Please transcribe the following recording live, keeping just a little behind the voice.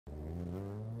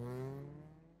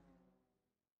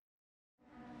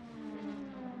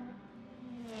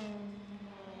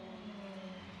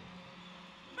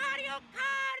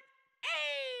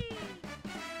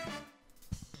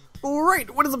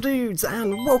Alright, what is up dudes,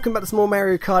 and welcome back to some more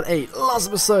Mario Kart 8. Last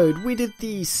episode, we did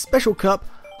the Special Cup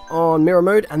on Mirror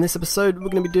Mode, and this episode we're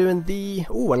going to be doing the...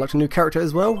 I unlocked a new character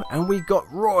as well, and we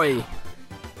got Roy.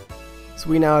 So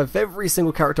we now have every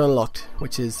single character unlocked,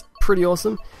 which is pretty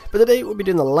awesome. But today we'll be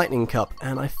doing the Lightning Cup,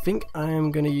 and I think I am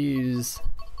going to use...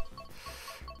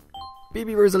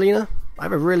 BB Rosalina. I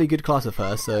have a really good class of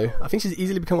her, so I think she's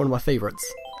easily become one of my favourites.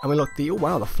 And we unlocked the... oh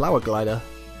wow, the Flower Glider.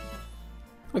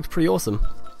 Looks pretty awesome.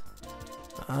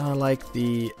 I like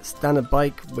the standard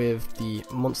bike with the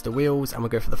monster wheels, and we'll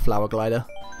go for the Flower Glider.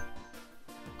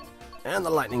 And the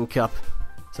Lightning Cup.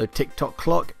 So Tick-Tock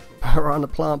Clock, Piranha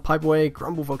Plant, Pipeway,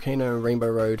 Grumble Volcano, and Rainbow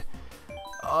Road.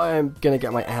 I'm gonna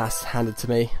get my ass handed to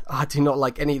me. I do not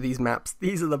like any of these maps.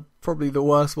 These are probably the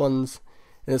worst ones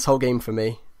in this whole game for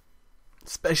me.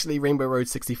 Especially Rainbow Road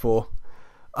 64.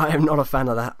 I am not a fan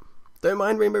of that. Don't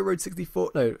mind Rainbow Road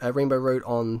 64, no, Rainbow Road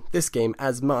on this game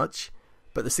as much.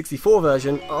 But the 64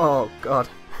 version, oh god,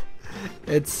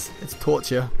 it's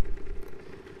torture.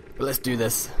 But let's do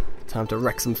this. Time to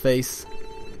wreck some face.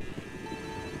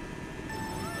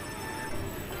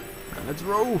 And let's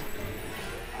roll.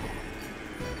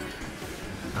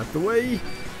 Out the way.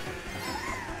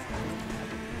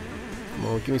 Come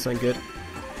on, give me something good.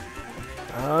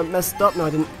 Messed up. No, I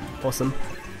didn't. Awesome.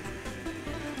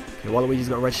 Okay, Waluigi's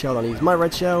got a red shell. I'll use my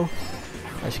red shell.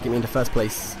 That should get me into first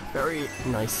place. Very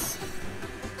nice.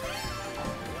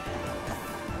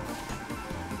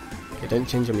 Don't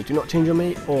change on me. Do not change on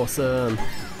me. Awesome.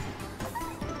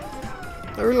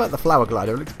 I really like the Flower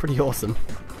Glider. It looks pretty awesome.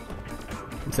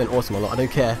 I'm saying awesome a lot. I don't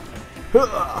care.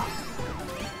 Yeah,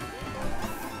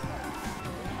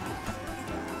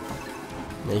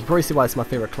 you can probably see why it's my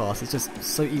favourite class. It's just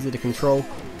so easy to control.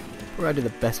 Probably I do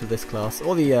the best with this class.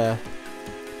 Or the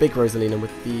big Rosalina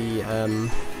with the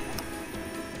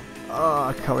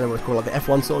I can't remember what it's called. Like the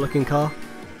F1 sort of looking car.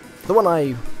 The one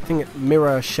I think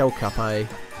Mirror Shell Cup I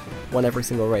won every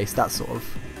single race, that sort of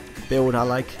build I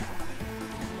like.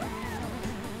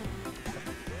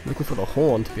 Looking for the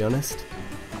horn, to be honest.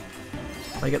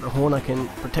 If I get the horn, I can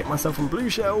protect myself from blue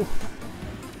shell.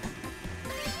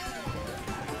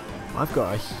 I've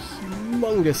got a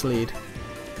humongous lead.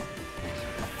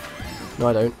 No,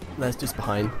 I don't. That's just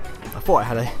behind. I thought I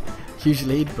had a huge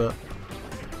lead, but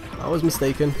I was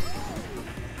mistaken.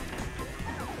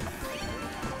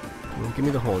 Give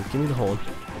me the horn. Give me the horn.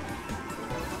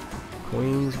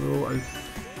 Coins will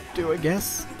do, I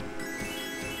guess.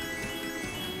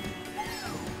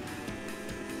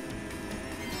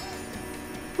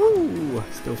 Woo!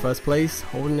 Still first place,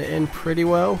 holding it in pretty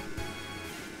well.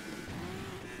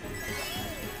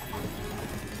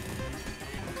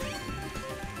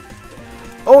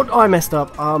 Oh, I messed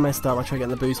up. I messed up. I tried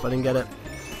getting the boost, but I didn't get it.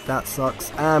 That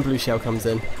sucks. And blue shell comes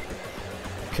in.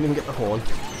 Couldn't even get the horn.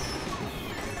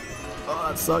 Oh,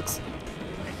 that sucks.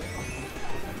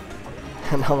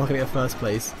 And now I'm not going to get first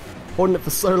place. Holding it for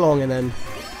so long, and then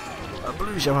a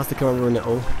blue shell has to come and ruin it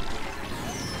all.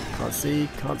 Can't see,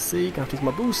 can't see. Gonna have to use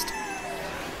my boost.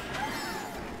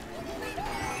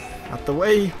 Out the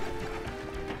way.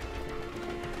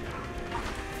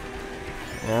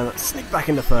 And let's sneak back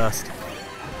into first.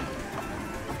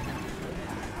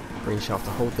 Green shell have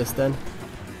to hold this then.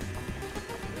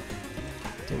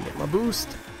 Didn't get my boost.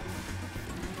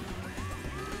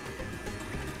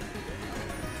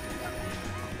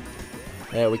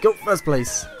 There we go, first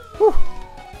place. Whew.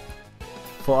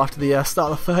 Thought after the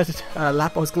start of the third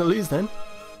lap I was going to lose then.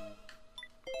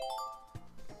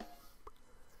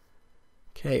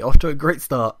 Okay, off to a great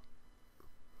start.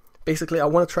 Basically, I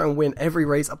want to try and win every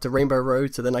race up to Rainbow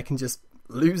Road, so then I can just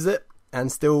lose it and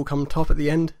still come top at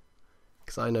the end.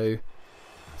 Because I know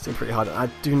it's been pretty hard. I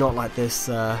do not like this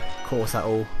course at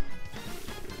all.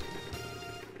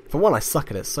 For one, I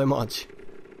suck at it so much.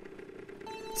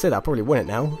 Say that, I'll probably win it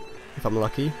now. If I'm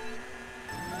lucky.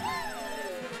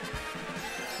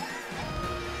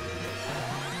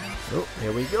 Oh,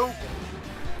 here we go.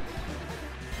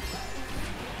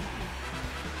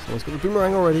 Someone's got the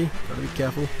boomerang already. Gotta be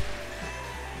careful.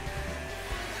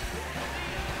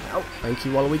 Oh, thank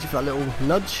you, Waluigi, for that little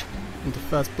nudge into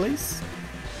first place.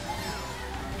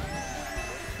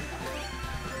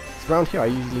 It's around here I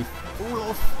usually fall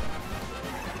off.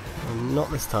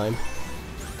 Not this time.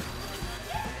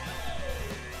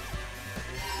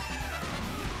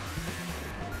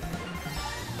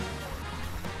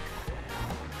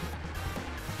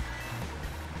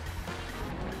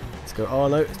 Go. Oh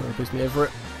no, it's not going to push me over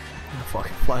it. I thought I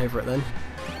could fly over it then.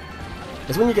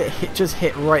 It's when you get hit, just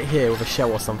hit right here with a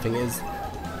shell or something, it is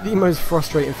the most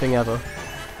frustrating thing ever.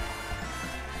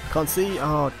 Can't see.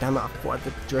 Oh, damn it. I thought I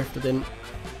did drift. I didn't.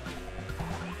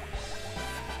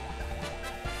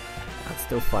 That's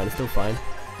still fine. It's still fine.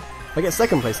 If I get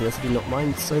second place in this, I do not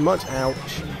mind so much.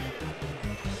 Ouch.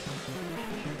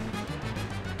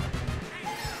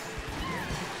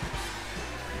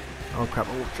 Oh crap,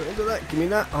 I walked straight into that. Give me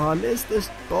that. Oh, I missed this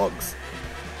box.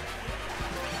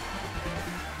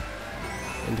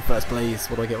 Into first place.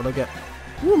 What do I get? What do I get?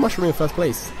 Ooh, mushroom in first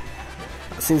place.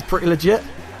 That seems pretty legit.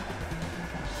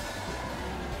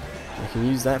 I can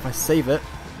use that if I save it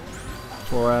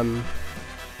for as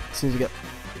soon as we get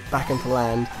back into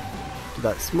land, do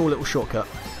that small little shortcut.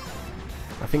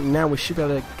 I think now we should be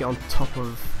able to get on top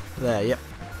of there. Yep.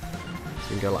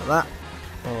 So we can go like that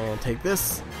and take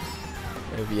this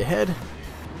over your head.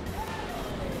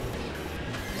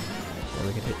 And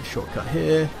we can take the shortcut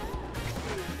here.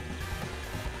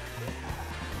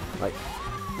 Like,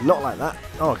 not like that.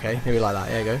 Oh, okay, maybe like that.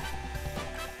 There you go.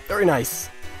 Very nice.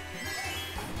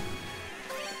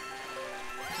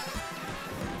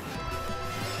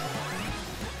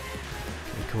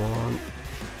 Okay, come on.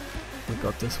 We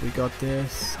got this. We got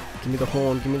this. Give me the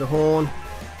horn. Give me the horn.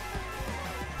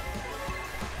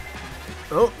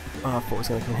 Oh, I thought it was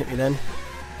going to come hit me then.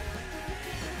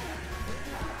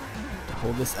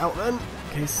 Hold this out then,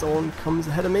 in case someone comes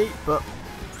ahead of me, but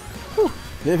whew,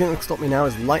 the only thing that can stop me now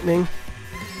is lightning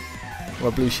or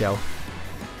a blue shell.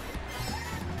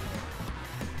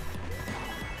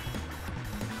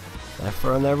 They're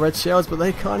throwing their red shells, but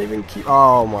they can't even keep...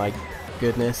 Oh my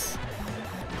goodness.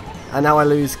 And now I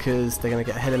lose because they're going to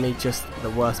get ahead of me, just the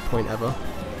worst point ever.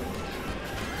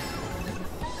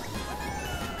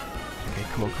 Okay,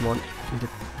 come on, come on.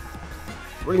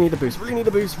 Really need a boost, really need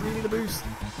a boost, really need a boost.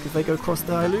 If they go across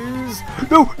there, I lose.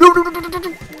 No, no, no, no, no, no,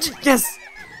 no. Yes!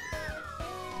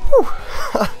 Whew.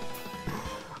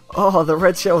 Oh, the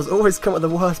red shells always come at the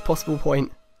worst possible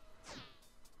point.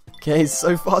 Okay,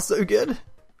 so far so good.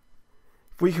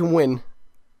 If we can win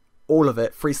all of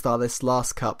it, freestyle this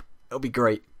last cup, it'll be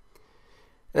great.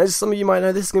 And as some of you might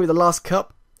know, this is going to be the last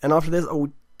cup. And after this, I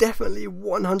will definitely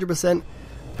 100%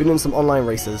 be doing some online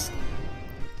races.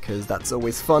 Because that's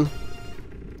always fun.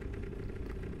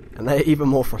 And they're even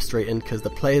more frustrating because the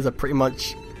players are pretty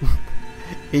much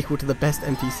equal to the best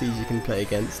NPCs you can play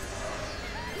against,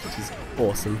 which is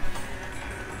awesome.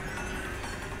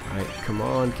 Alright, come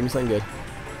on, give me something good.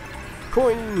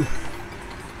 Coin!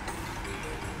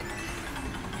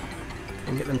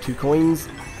 And get them 2 coins.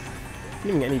 Didn't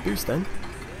even get any boost then.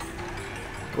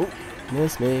 Oh,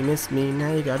 miss me,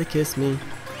 now you gotta kiss me.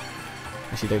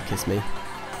 Actually, don't kiss me.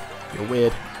 You're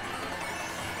weird.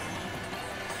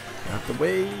 Out the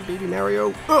way, baby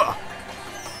Mario. Ugh!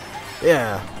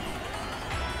 Yeah.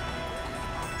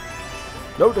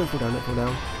 No, don't fall down, don't fall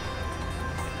down.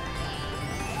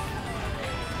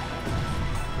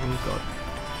 Oh god.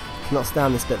 Cannot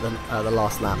stand this bit, the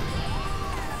last lap.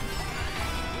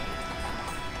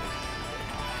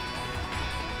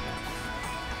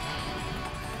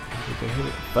 Okay,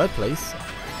 third place.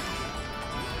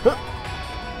 Huh.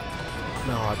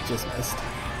 No, I just missed.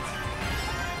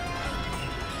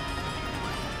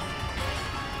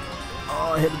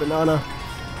 Oh, I hit the banana.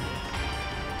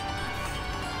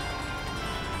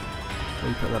 Where are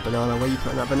you putting that banana? Where are you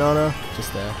putting that banana?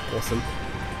 Just there. Awesome.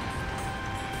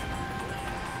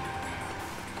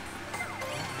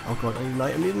 Oh god, I need an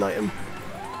item, need an item.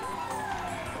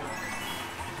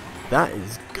 That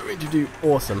is going to do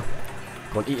awesome.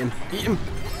 Go on, eat him. Eat him!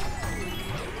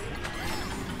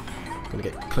 I'm gonna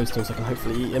get close to him so I can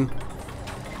hopefully eat him.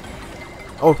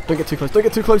 Oh, don't get too close. Don't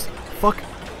get too close! Fuck!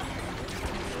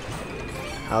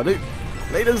 How do?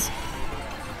 Laters!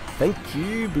 Thank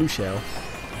you, blue shell.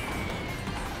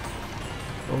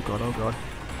 Oh god, oh god.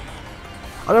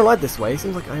 I don't like this way. It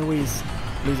seems like I always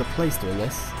lose a place doing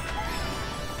this.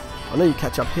 I know you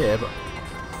catch up here, but...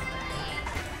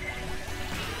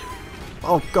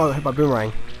 Oh god, I hit my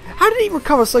boomerang. How did he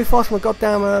recover so fast from a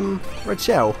goddamn red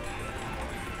shell?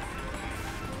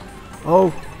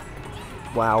 Oh.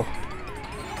 Wow.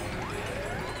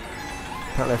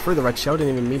 Apparently I threw the red shell,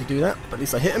 didn't even mean to do that, but at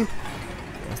least I hit him.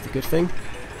 That's the good thing.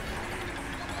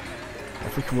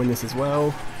 If we can win this as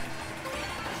well.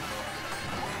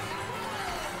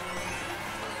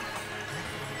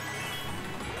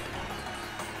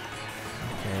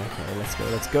 Okay, let's go,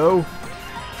 let's go.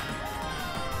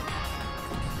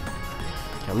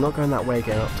 Okay, I'm not going that way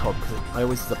again up top because I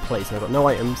always use a place and I've got no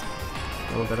items.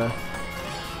 I better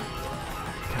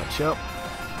catch up.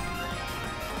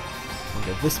 I'll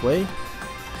go this way.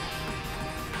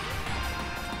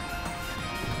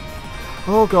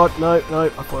 Oh god, no, no, I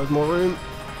thought there was more room.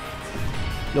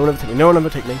 No one ever take me, no one ever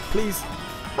take me, please.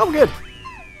 Oh, good.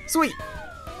 Sweet.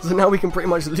 So now we can pretty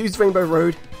much lose Rainbow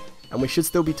Road, and we should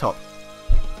still be top.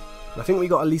 I think we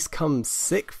got at least come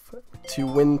 6th to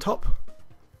win top.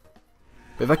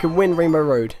 But if I can win Rainbow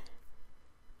Road,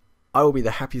 I will be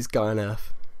the happiest guy on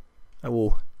earth. I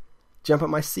will jump up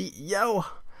my seat,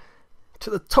 yell to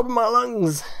the top of my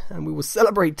lungs, and we will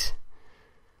celebrate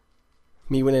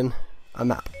me winning a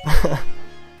map.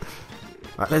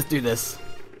 Alright, let's do this.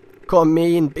 Come on,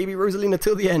 me and baby Rosalina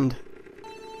till the end.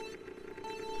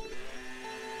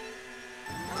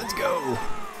 Let's go.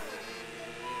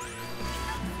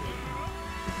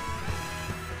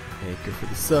 Okay, go through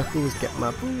the circles, get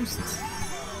my boosts.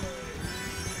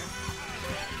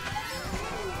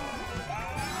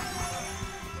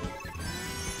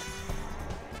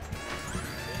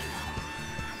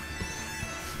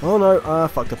 Oh no, I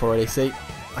fucked up already, see?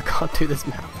 I can't do this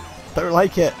map. Don't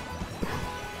like it.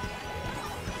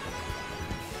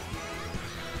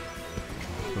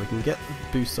 We can get the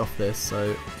boost off this,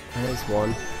 so there's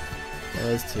 1,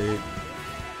 there's 2,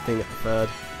 I think that's 3rd.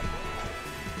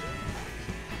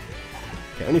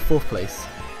 Okay, only 4th place.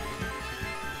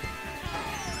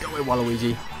 Go away,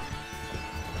 Waluigi.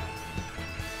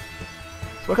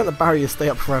 So why can't the barriers stay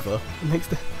up forever? It makes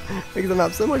the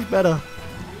map so much better.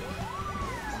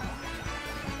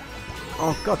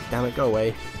 Oh god damn it, go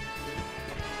away.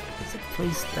 6th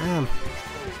place, damn.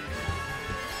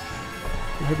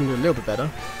 I'm hoping to do a little bit better.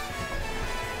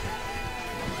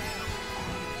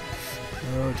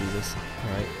 Oh Jesus.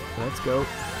 Alright, let's go.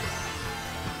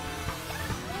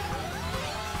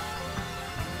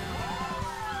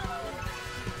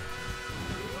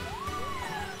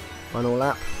 Final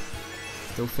lap.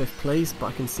 Still 5th place, but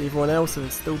I can see everyone else, so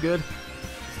it's still good.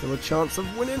 Still a chance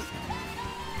of winning.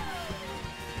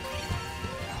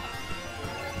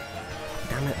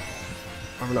 Damn it.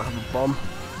 I'd rather not have a bomb.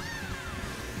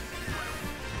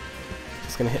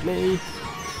 It's gonna hit me.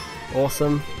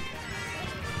 Awesome.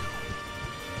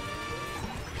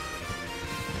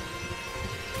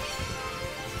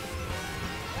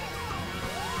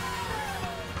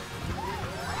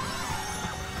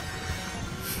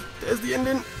 There's the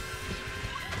ending.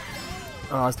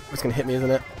 Oh, it's gonna hit me,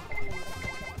 isn't it?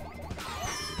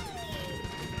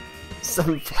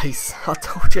 7th place. I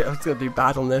told you I was gonna do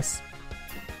bad on this.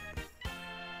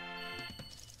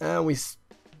 And we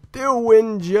still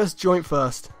win just joint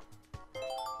first.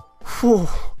 Whew,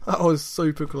 that was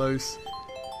super close.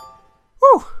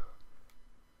 Woo!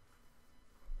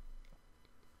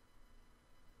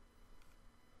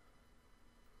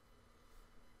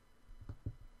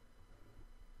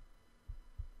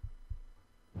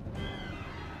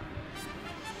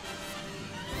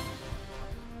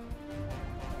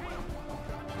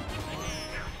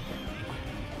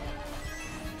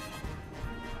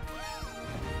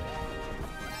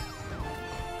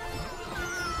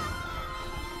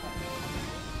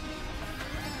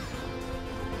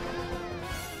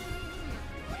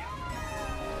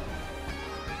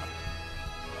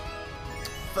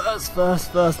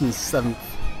 First, and 7th.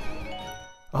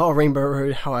 Oh, Rainbow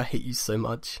Road, how I hate you so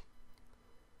much.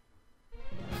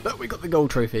 But we got the gold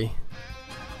trophy,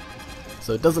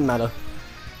 so it doesn't matter.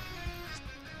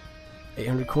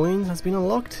 800 coins has been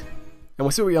unlocked, and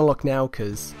we'll see what we unlock now,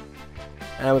 because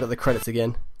we got the credits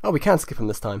again. Oh, we can skip them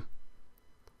this time.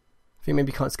 I think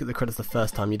maybe you can't skip the credits the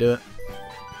first time you do it.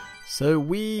 So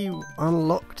we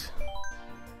unlocked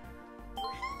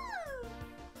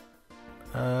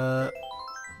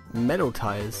metal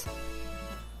tires.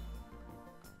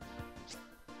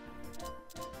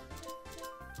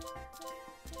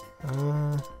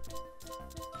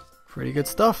 Pretty good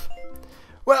stuff.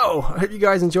 Well, I hope you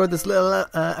guys enjoyed this little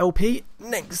LP.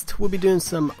 Next, we'll be doing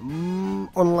some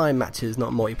online matches,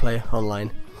 not multiplayer,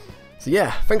 online. So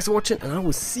yeah, thanks for watching, and I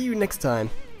will see you next time.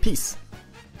 Peace.